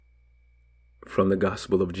From the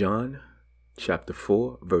Gospel of John, chapter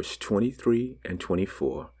 4, verse 23 and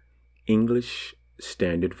 24, English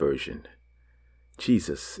Standard Version.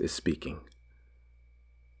 Jesus is speaking.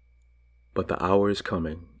 But the hour is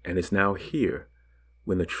coming, and is now here,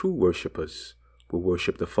 when the true worshipers will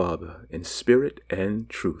worship the Father in spirit and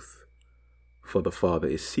truth. For the Father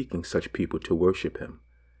is seeking such people to worship him.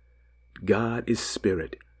 God is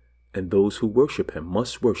spirit, and those who worship him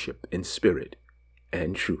must worship in spirit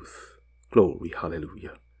and truth. Glory,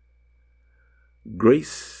 hallelujah.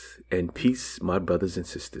 Grace and peace, my brothers and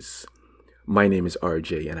sisters. My name is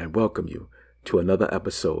RJ, and I welcome you to another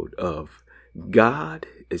episode of God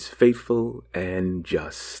is Faithful and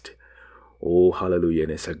Just. Oh, hallelujah.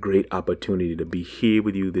 And it's a great opportunity to be here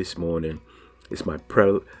with you this morning. It's my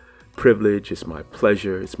privilege, it's my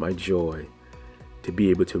pleasure, it's my joy to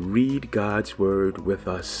be able to read God's word with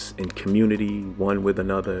us in community, one with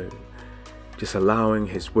another, just allowing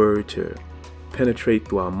his word to penetrate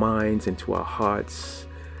through our minds and to our hearts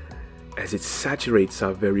as it saturates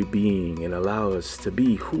our very being and allows us to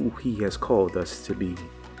be who he has called us to be.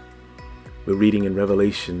 We're reading in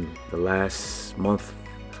Revelation, the last month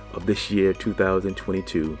of this year,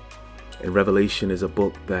 2022. And Revelation is a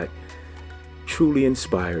book that truly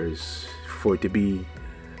inspires, for it to be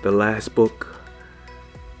the last book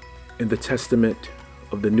in the Testament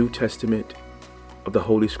of the New Testament of the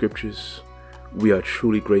Holy Scriptures. We are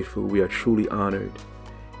truly grateful, we are truly honored,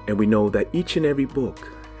 and we know that each and every book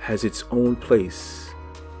has its own place.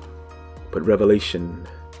 But Revelation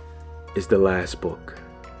is the last book.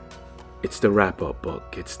 It's the wrap-up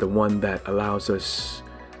book. It's the one that allows us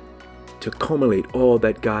to culminate all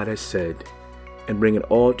that God has said and bring it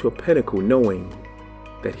all to a pinnacle, knowing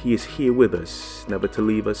that he is here with us, never to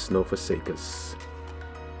leave us nor forsake us.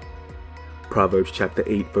 Proverbs chapter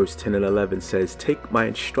 8, verse 10 and 11 says, "Take my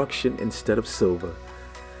instruction instead of silver,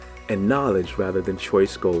 and knowledge rather than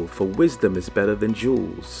choice gold, for wisdom is better than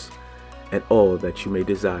jewels, and all that you may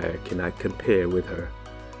desire cannot compare with her."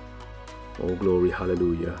 Oh, glory,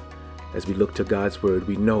 hallelujah. As we look to God's word,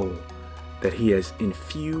 we know that he has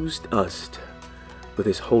infused us with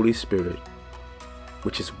his Holy Spirit,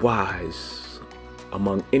 which is wise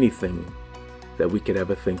among anything that we could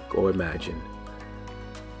ever think or imagine.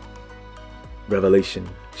 Revelation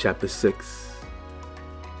chapter 6,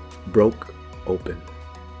 broke open.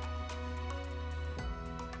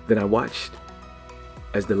 Then I watched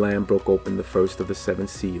as the Lamb broke open the first of the 7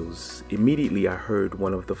 seals. Immediately I heard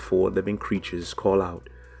one of the 4 living creatures call out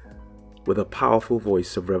with a powerful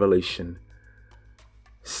voice of revelation,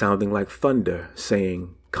 sounding like thunder,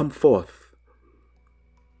 saying, "Come forth."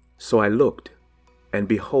 So I looked, and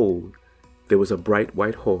behold, there was a bright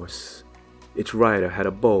white horse. Its rider had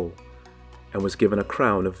a bow and was given a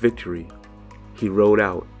crown of victory. He rode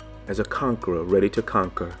out as a conqueror, ready to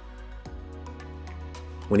conquer.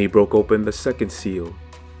 When he broke open the 2nd seal,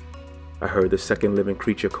 I heard the 2nd living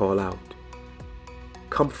creature call out,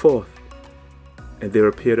 "Come forth." And there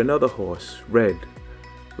appeared another horse, red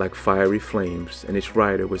like fiery flames, and its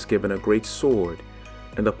rider was given a great sword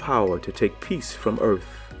and the power to take peace from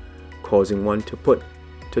earth, causing one to put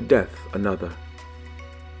to death another.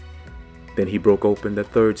 Then he broke open the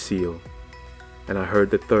 3rd seal, and I heard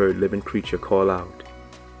the 3rd living creature call out,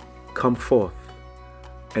 "Come forth."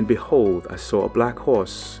 And behold, I saw a black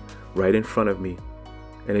horse right in front of me,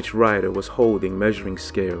 and its rider was holding measuring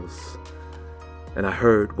scales. And I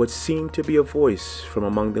heard what seemed to be a voice from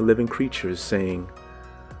among the living creatures saying,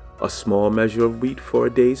 "A small measure of wheat for a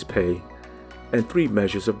day's pay, and 3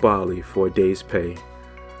 measures of barley for a day's pay.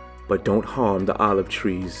 But don't harm the olive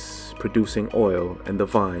trees producing oil and the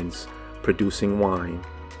vines producing wine."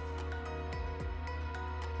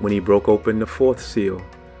 When he broke open the 4th seal,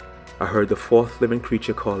 I heard the 4th living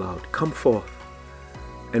creature call out, "Come forth."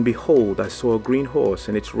 And behold, I saw a green horse,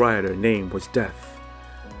 and its rider name was Death,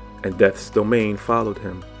 and Death's domain followed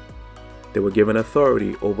him. They were given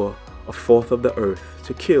authority over 1/4 of the earth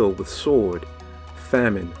to kill with sword,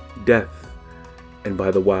 famine, death, and by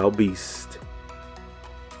the wild beast.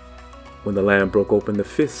 When the Lamb broke open the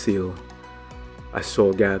 5th seal, I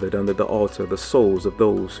saw gathered under the altar the souls of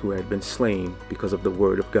those who had been slain because of the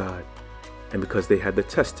word of God, and because they had the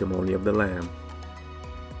testimony of the Lamb.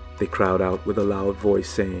 They cried out with a loud voice,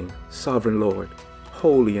 saying, "Sovereign Lord,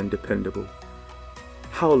 holy and dependable,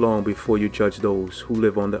 how long before you judge those who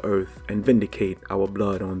live on the earth and vindicate our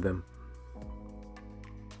blood on them?"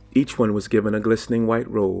 Each one was given a glistening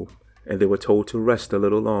white robe, and they were told to rest a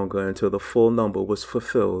little longer until the full number was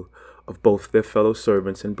fulfilled of both their fellow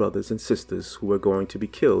servants and brothers and sisters who were going to be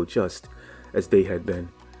killed just as they had been.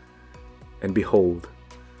 And behold,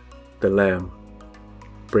 the Lamb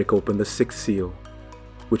brake open the 6th seal,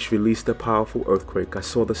 which released a powerful earthquake. I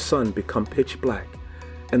saw the sun become pitch black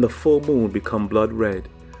and the full moon become blood red.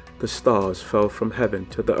 The stars fell from heaven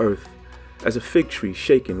to the earth as a fig tree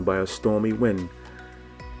shaken by a stormy wind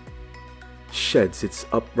sheds its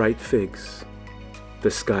upright figs.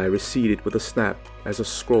 The sky receded with a snap as a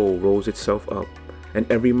scroll rose itself up, and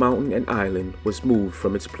every mountain and island was moved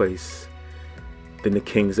from its place. Then the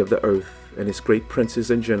kings of the earth and its great princes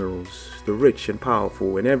and generals, the rich and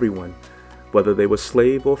powerful and everyone, whether they were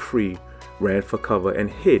slave or free, ran for cover and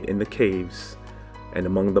hid in the caves. And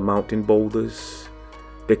among the mountain boulders,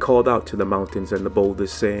 they called out to the mountains and the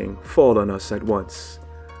boulders, saying, "Fall on us at once.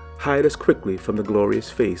 Hide us quickly from the glorious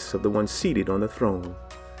face of the one seated on the throne,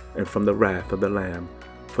 and from the wrath of the Lamb,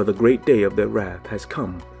 for the great day of their wrath has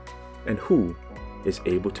come, and who is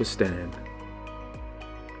able to stand?"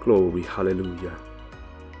 Glory, hallelujah.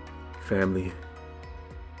 Family,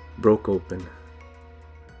 broke open.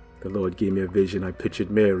 The Lord gave me a vision. I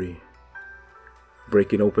pictured Mary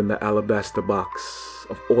breaking open the alabaster box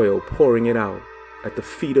of oil, pouring it out at the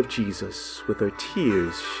feet of Jesus. With her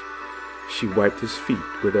tears, she wiped his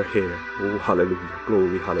feet with her hair. Oh, hallelujah.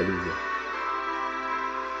 Glory, hallelujah.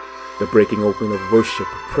 The breaking open of worship,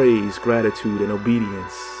 praise, gratitude, and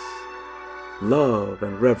obedience. Love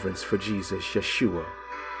and reverence for Jesus, Yeshua,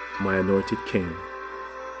 my anointed King.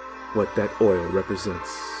 What that oil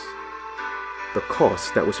represents. The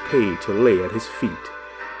cost that was paid to lay at his feet.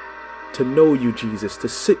 To know you, Jesus, to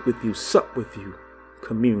sit with you, sup with you,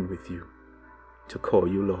 commune with you. To call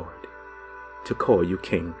you Lord. To call you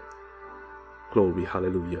King. Glory,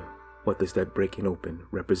 hallelujah. What does that breaking open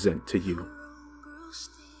represent to you?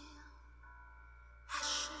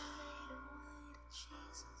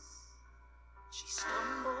 She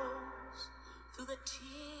stumbles through the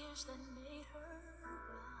tears that made her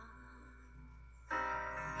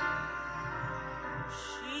blind.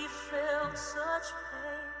 She felt such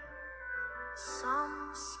pain.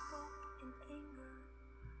 Some spoke in anger,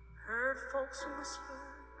 heard folks whisper,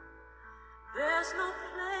 "There's no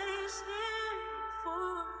place here for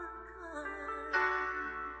her kind."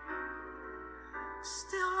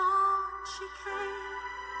 Still on she came,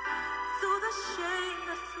 through the shame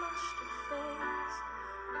that flushed her face,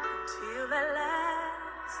 until at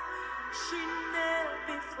last she knelt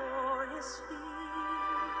before his feet.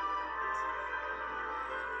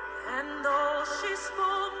 And though she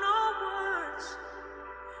spoke no words,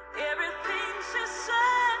 everything she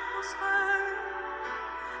said was heard,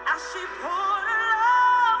 as she poured her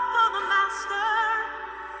love for the Master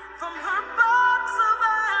from her box of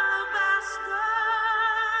alabaster.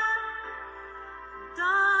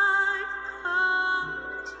 I've come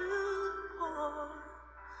to pour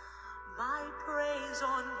my praise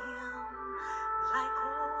on him like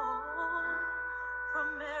oil from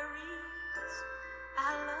Mary's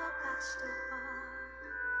alabaster box.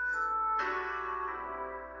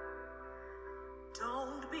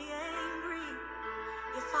 Don't be angry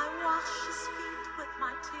if I wash his feet with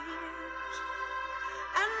my tears,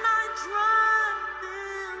 and I dry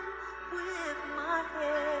them with my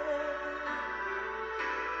hair.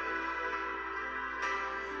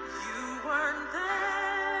 You weren't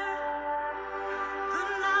there the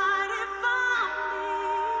night he found me.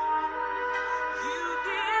 You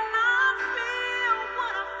did not feel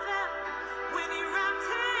what I felt when he wrapped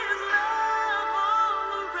his love all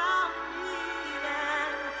around me.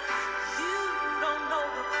 And you don't know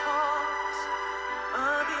the cost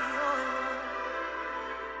of the oil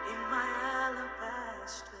in my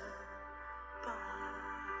alabaster box.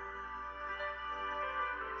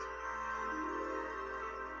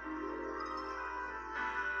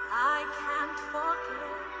 I can't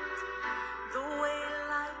forget the way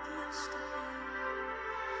life used to be.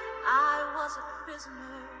 I was a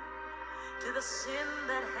prisoner to the sin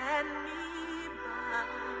that had me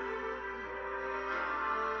bound.